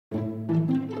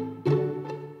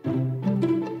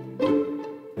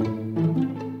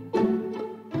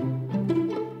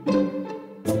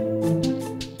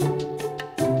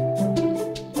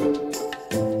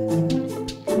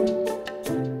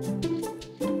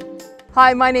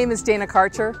Hi, my name is Dana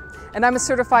Karcher, and I'm a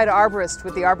certified arborist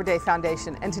with the Arbor Day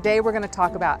Foundation, and today we're going to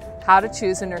talk about how to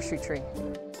choose a nursery tree.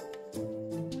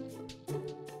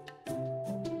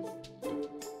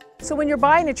 So when you're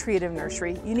buying a tree at a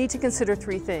nursery, you need to consider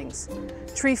three things: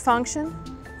 tree function,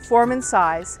 form and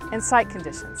size, and site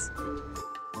conditions.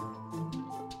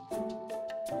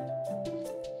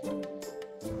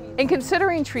 In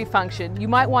considering tree function, you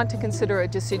might want to consider a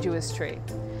deciduous tree.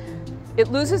 It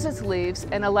loses its leaves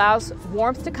and allows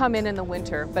warmth to come in the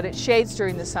winter, but it shades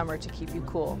during the summer to keep you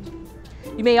cool.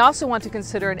 You may also want to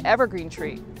consider an evergreen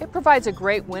tree. It provides a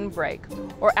great windbreak,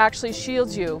 or actually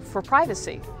shields you for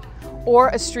privacy. Or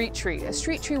a street tree. A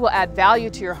street tree will add value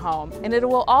to your home, and it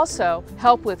will also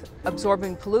help with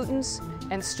absorbing pollutants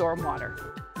and stormwater.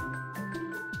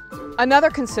 Another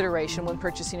consideration when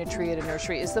purchasing a tree at a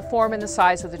nursery is the form and the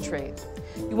size of the tree.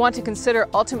 You want to consider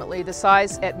ultimately the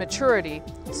size at maturity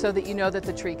so that you know that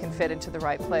the tree can fit into the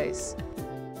right place.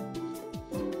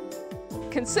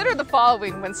 Consider the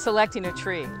following when selecting a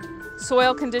tree: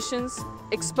 soil conditions,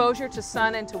 exposure to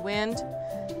sun and to wind,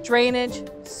 drainage,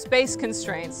 space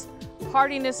constraints,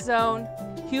 hardiness zone,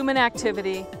 human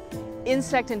activity,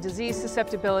 insect and disease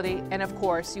susceptibility, and of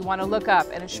course, you want to look up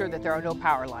and ensure that there are no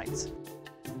power lines.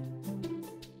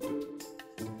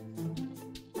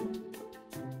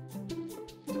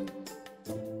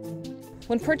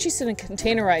 When purchasing a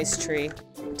containerized tree,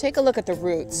 take a look at the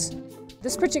roots.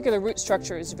 This particular root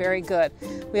structure is very good.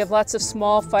 We have lots of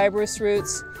small fibrous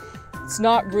roots. It's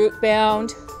not root bound.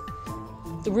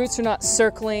 The roots are not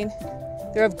circling.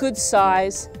 They're of good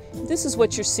size. This is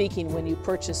what you're seeking when you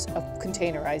purchase a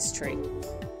containerized tree.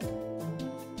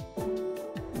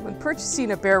 When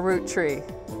purchasing a bare root tree,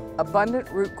 abundant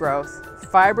root growth,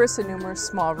 fibrous and numerous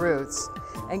small roots,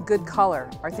 and good color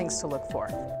are things to look for.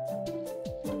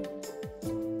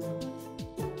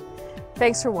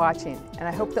 Thanks for watching, and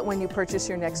I hope that when you purchase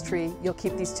your next tree, you'll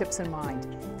keep these tips in mind.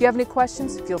 If you have any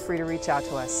questions, feel free to reach out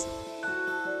to us.